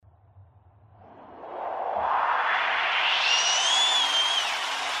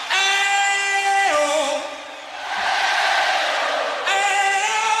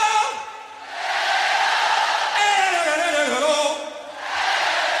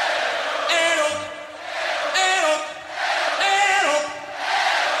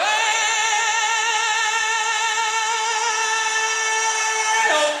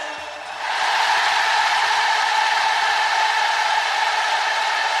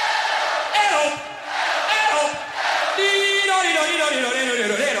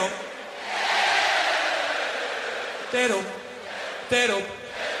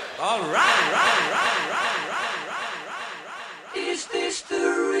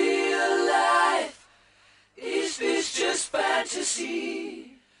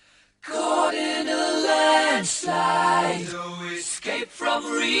fantasy, caught in a landslide, no escape from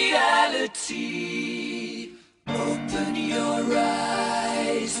reality. Open your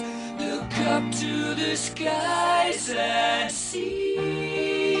eyes, look up to the skies and see.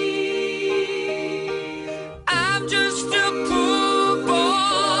 I'm just a poor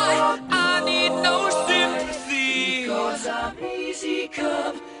boy, I need no sympathy, 'cause I'm easy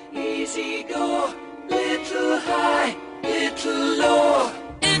come, easy go, little high, little low.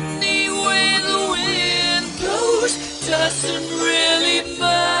 Any way the wind blows doesn't really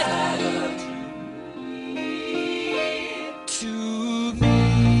matter to me.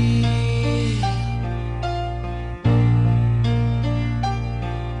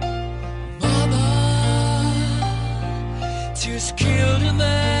 Mama just killed a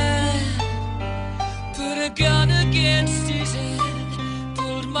man, put a gun against his head,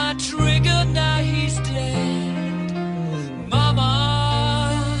 pulled my trigger, now he's dead. Mama,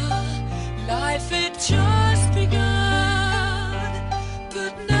 life had just begun,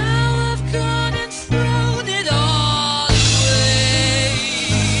 but now I've gone and thrown it all away.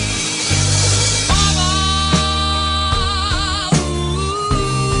 Mama, ooh,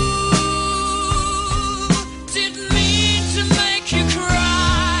 didn't mean to make you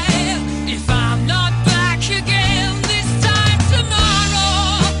cry. If I'm not back again this time tomorrow,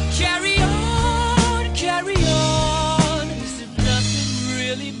 carry on, carry on, as if nothing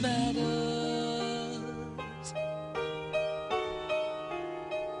really matters.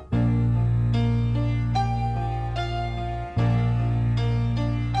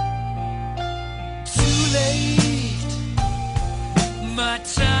 Too late, my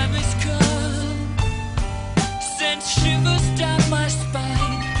time has come, sent shivers down my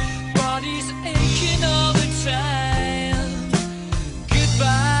spine, body's aching all the time.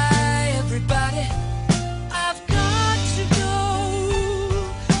 Goodbye, everybody, I've got to go,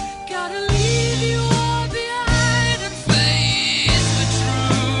 gotta leave you all behind and face the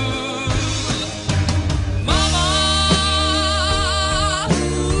truth. Mama,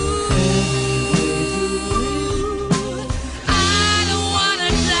 ooh, I don't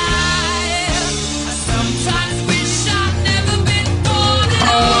wanna die. I sometimes wish I'd never been born at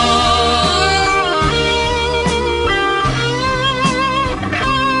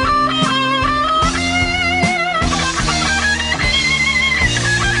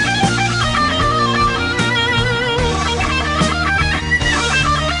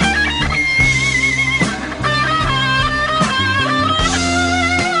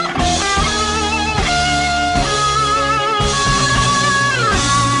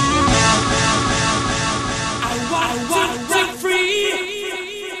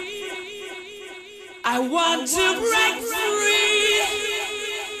I want to break free.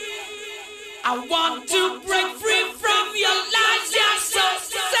 I want to break free from your lies. You're so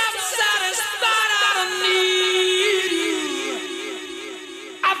self-satisfied, I don't need you.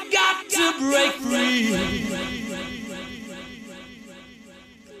 I've got to break free.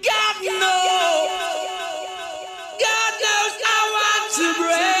 God knows I want to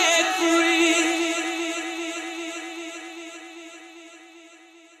break free.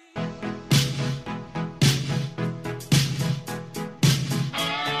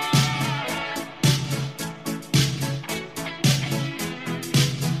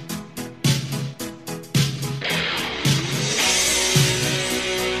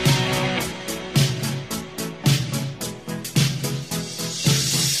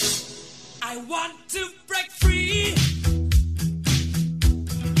 I want to break free.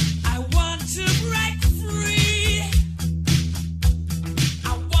 I want to break free. I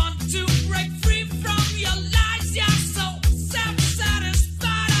want to break free from your lies. You're so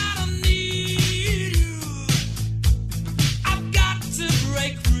self-satisfied, I don't need you. I've got to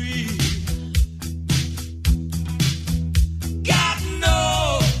break free. God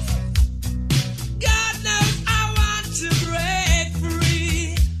knows I want to break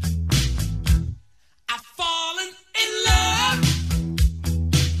free. I've fallen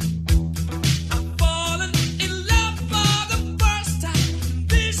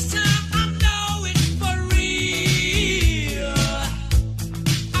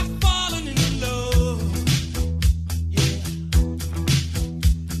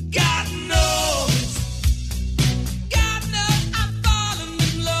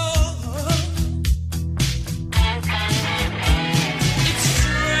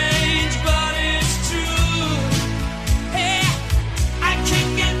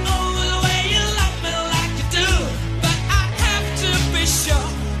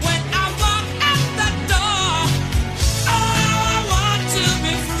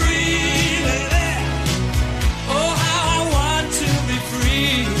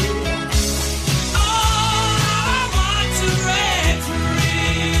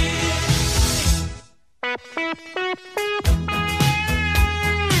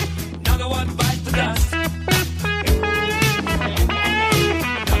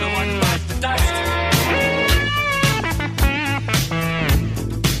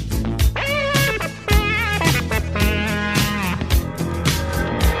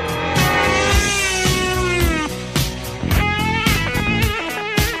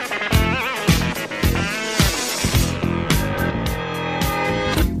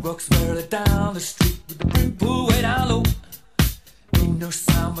no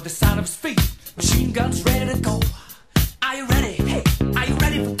sound but the sound of his feet. Machine guns ready to go. Are you ready? Hey, are you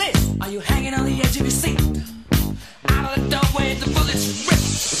ready for this? Are you hanging on the edge of your seat? Out of the doorway, the bullets rip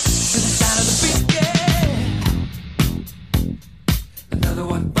to the sound of the beat. Yeah. Another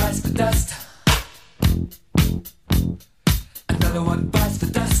one bites the dust. Another one bites the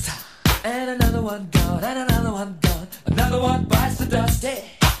dust. And another one gone. And another one gone. Another one bites the dust. Hey,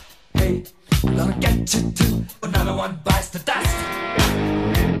 hey, I'm gonna get you too. Another one bites the dust.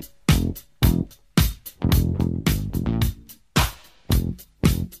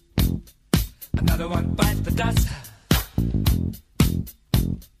 Another one bites the dust.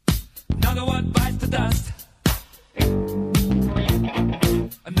 Another one bites the dust.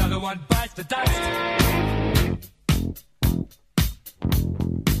 Another one bites the dust.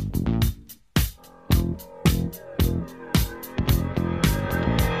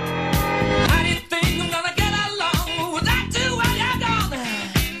 How do you think I'm gonna get along without you when you're gone?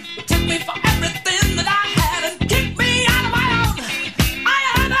 You took me for everything that I had and kicked me out of my own. Are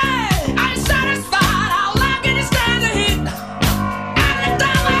you happy? Are you satisfied? How long can you stand the heat? Out of the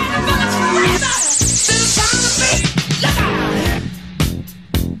doorway, the bullets rip to the sound of the beat. Look out!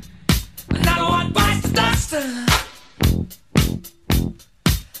 Another one bites the dust.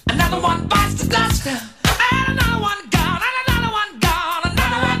 Another one bites the dust. And another one gone. And another one gone.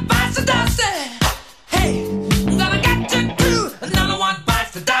 Another one bites the dust. Hey, I'm gonna get you too. Another one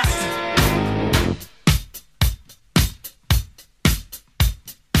bites the dust.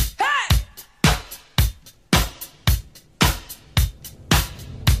 Hey!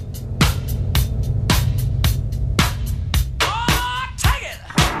 Oh, take it!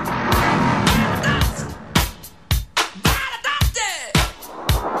 Dust! By the dust!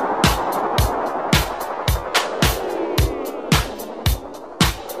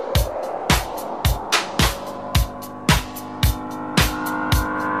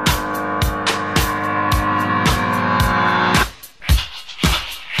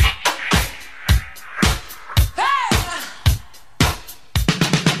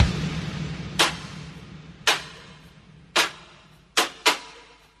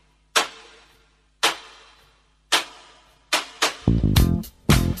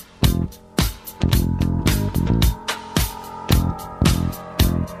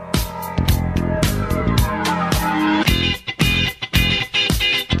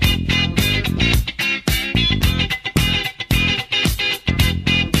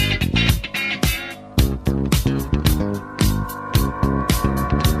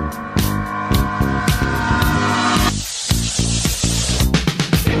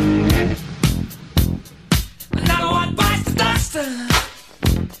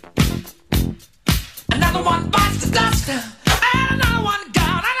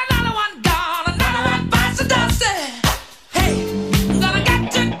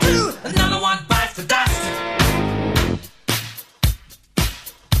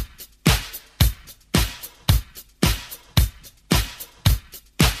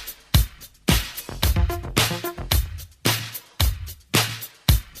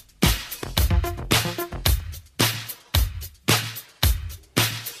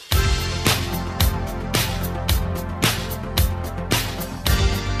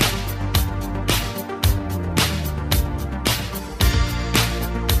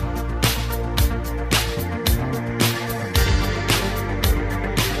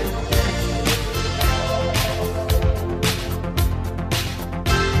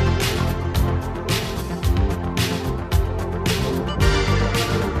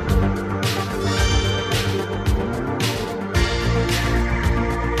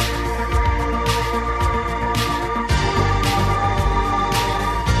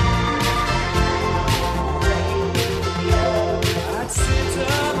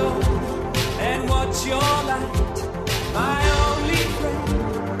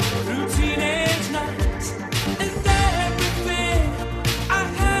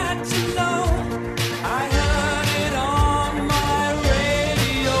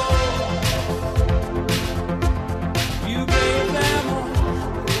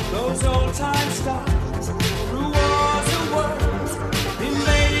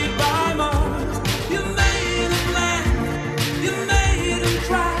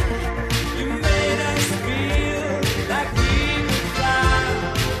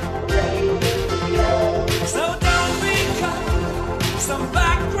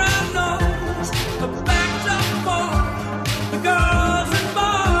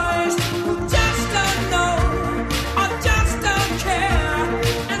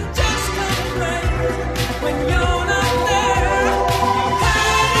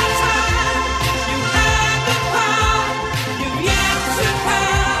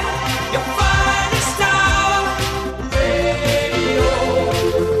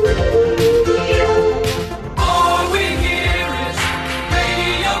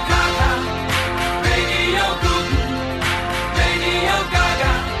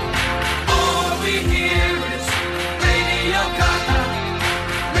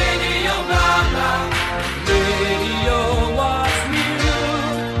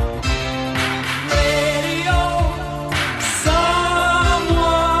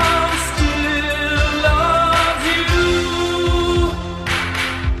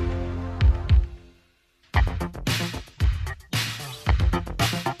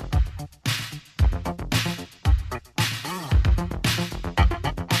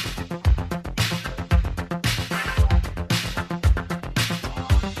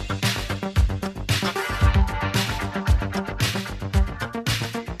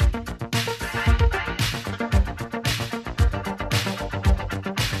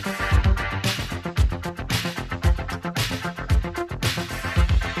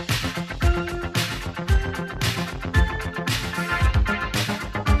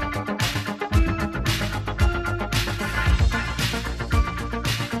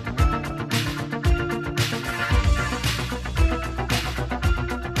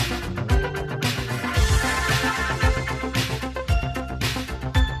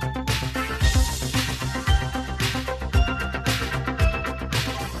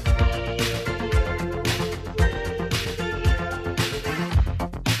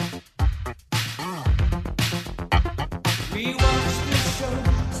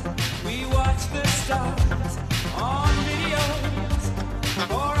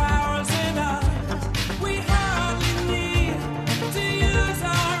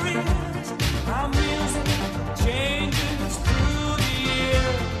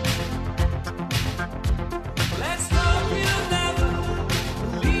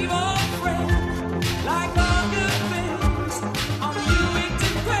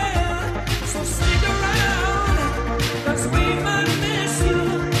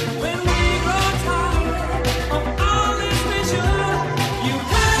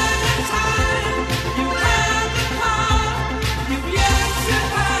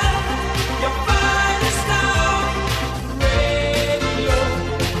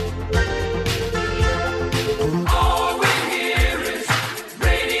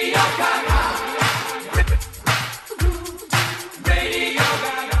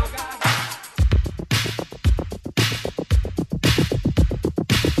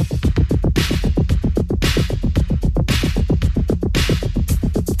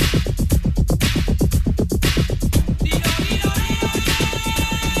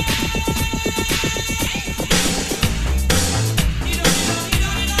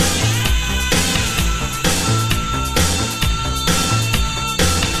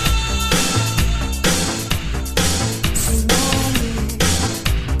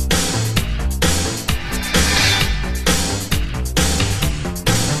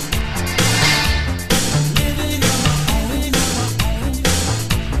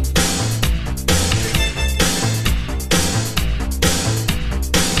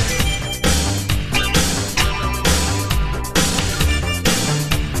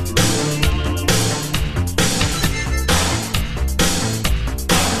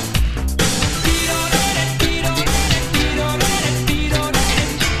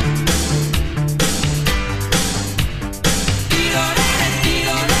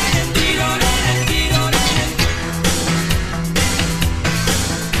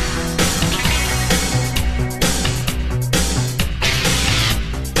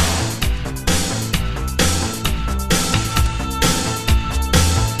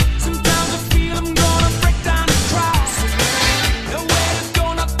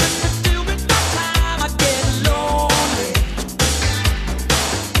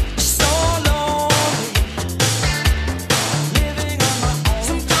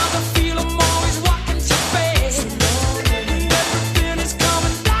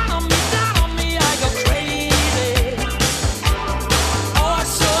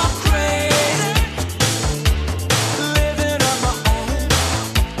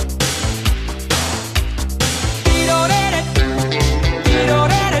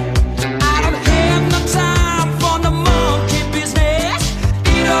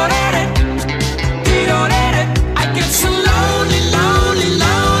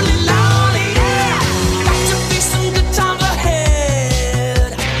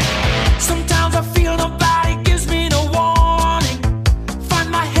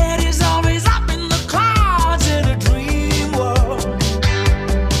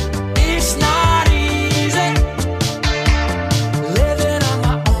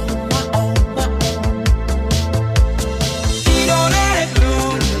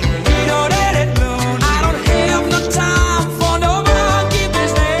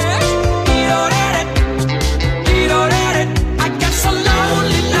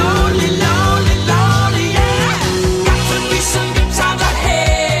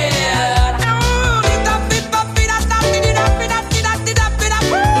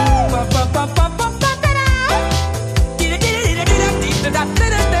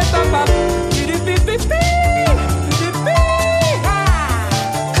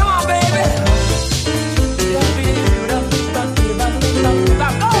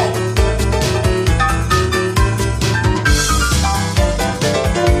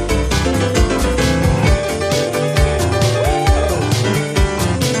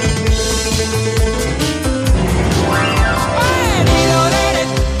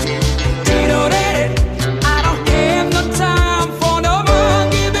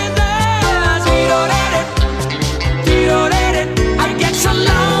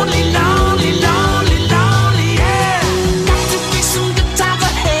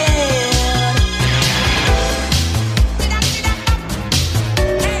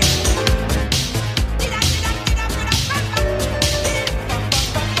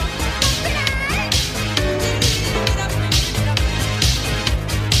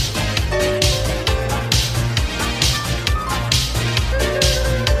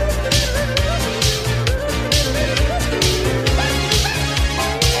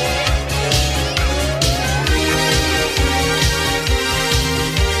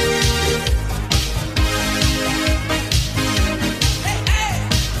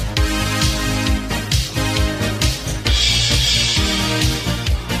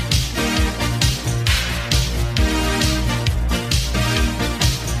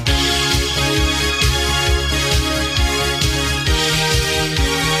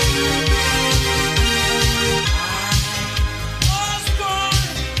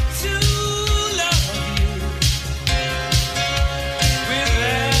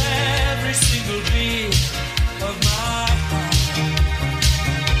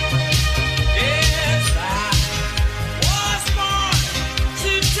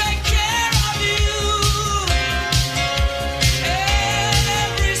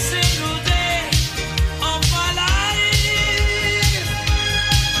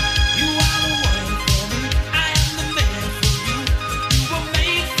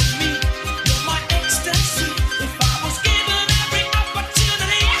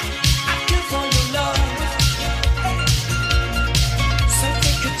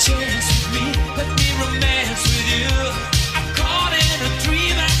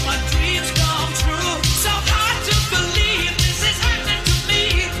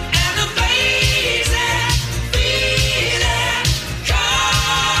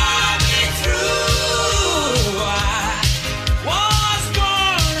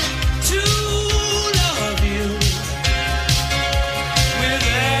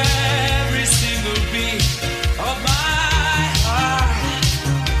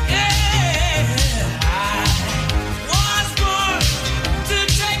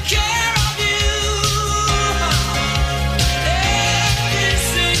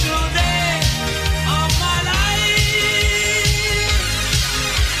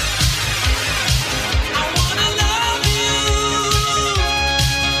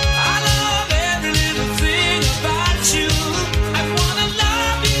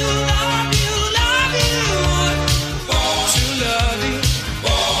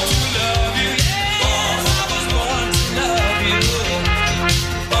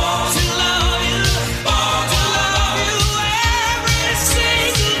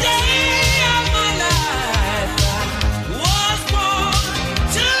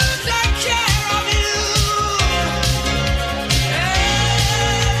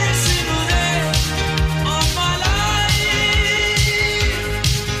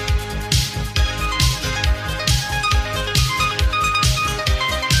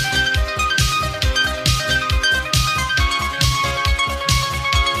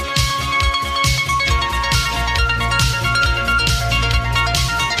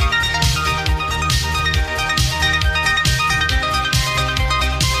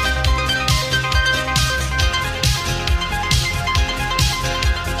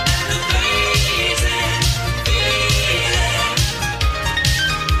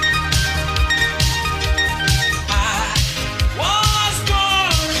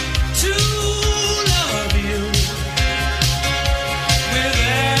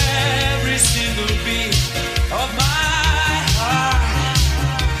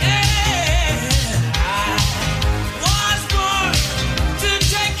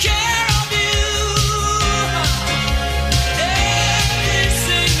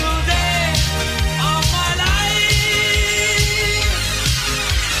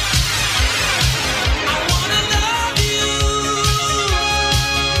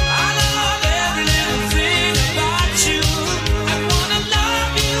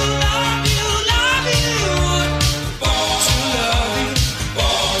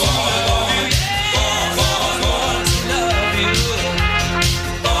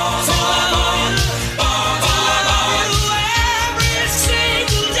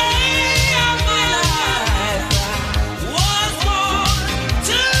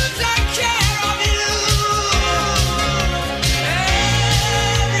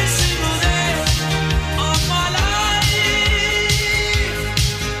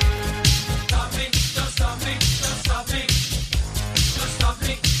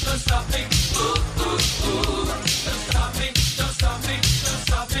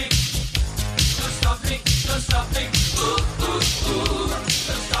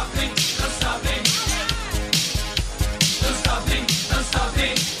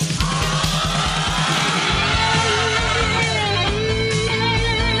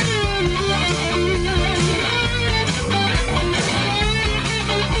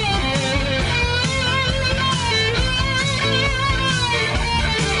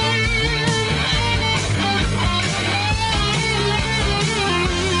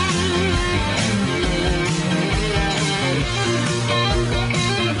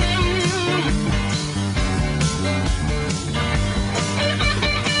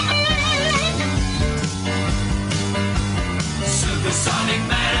 supersonic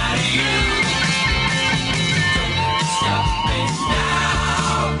man out of you. Don't stop me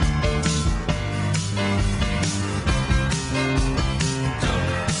now.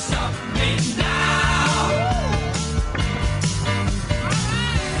 Don't stop me now.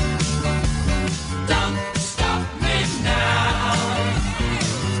 Don't stop me now.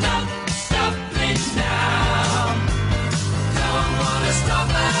 Don't stop me now. Don't wanna stop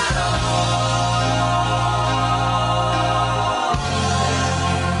at all.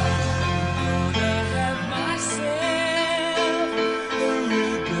 Gonna have myself a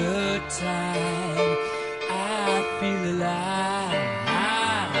real good time. I feel alive,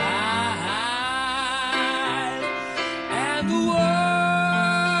 and the world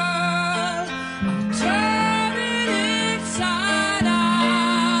I'm turning inside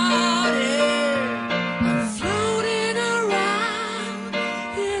out. Yeah. I'm floating around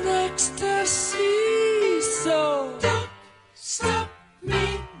in ecstasy. So don't stop me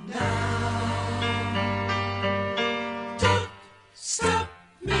now. Don't stop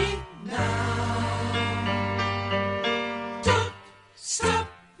me now. Don't stop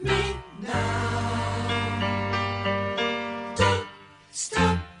me now. Don't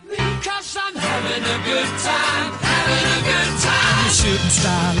stop me. 'Cause I'm having a good time, having a good time. I'm a shooting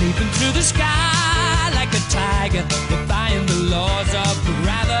star leaping through the sky like a tiger, defying the laws of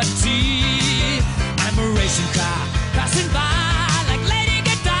gravity. I'm a racing car passing by like Lady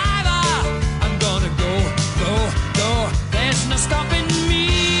Godiva. I'm gonna go, go, go. There's no stopping me.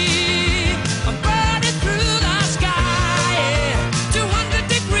 I'm burning through the sky. Yeah. 200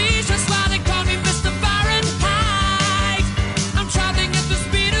 degrees, that's why they call me Mr. Fahrenheit. I'm traveling at the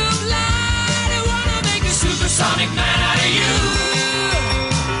speed of light. I wanna make a supersonic man out of you.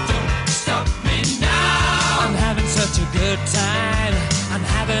 Don't stop me now. I'm having such a good time. I'm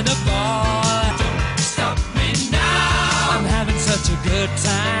having a ball. Don't stop me now. I'm having such a good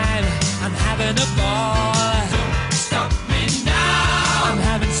time. I'm having a ball. Don't stop me now. I'm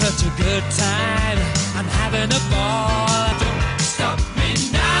having such a good time. I'm having a ball. Don't stop me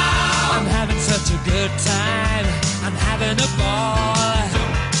now. I'm having such a good time. I'm having a ball.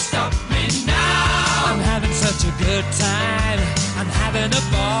 Don't stop me now. I'm having such a good time. I'm having a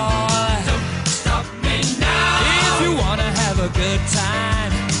ball. Don't stop me now. If you wanna have a good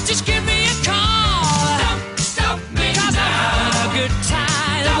time, just give me a call. Don't stop me 'cause now. I'm having a good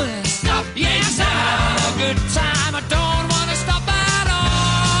time. Don't stop me yes, now. I'm having a good time. I don't wanna stop at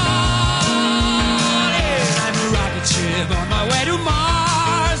all. Yeah. I'm a rocket ship on my way to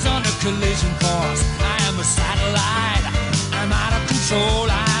Mars on a collision course. I am a satellite. I'm out of control.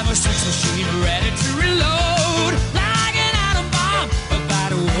 I'm a sex machine ready to reload. Like an atom bomb about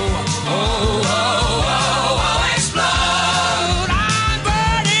to explode. I'm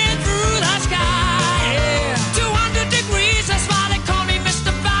burning through the sky. Yeah. 200 degrees, that's why they call me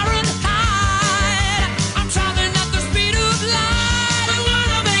Mr. Fahrenheit. I'm traveling at the speed of light. I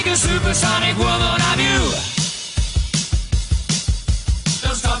wanna make a supersonic woman of you.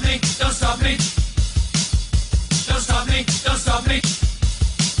 Don't stop me, don't stop me. Don't stop me, don't stop me.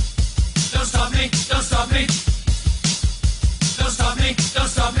 Don't stop me, don't stop me. Don't stop me, don't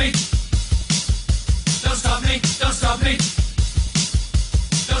stop me. Don't stop me, don't stop me.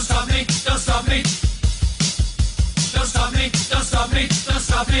 Don't stop me, don't stop me. Don't stop me, don't stop me. Don't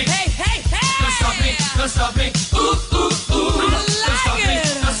stop me. Hey, hey, hey. Don't stop me, don't stop me. Ooh, ooh, ooh. Don't stop me,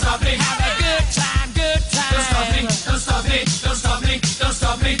 don't stop me. Have a good time, good time. Don't stop me, don't stop me. Don't stop me, don't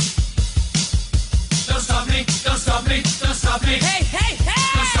stop me. Don't stop me, don't stop me. Don't stop me. Hey, hey, hey.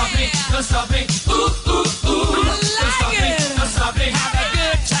 Don't stop me, don't stop me. Ooh, ooh, ooh. Don't stop me, don't stop me. Have a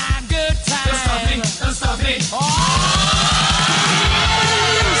good time, good time. Don't stop me, don't stop me. Oh.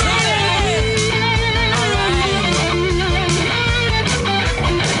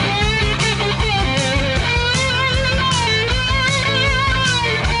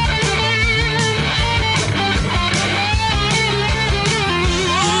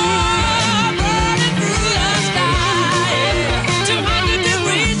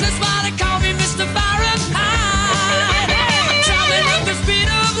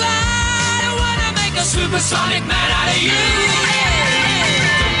 Supersonic man out of you.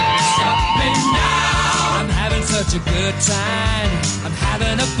 Don't stop me now. I'm having such a good time. I'm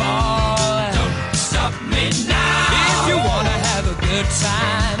having a ball. Don't stop me now. If you wanna have a good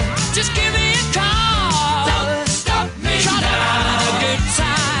time, just give me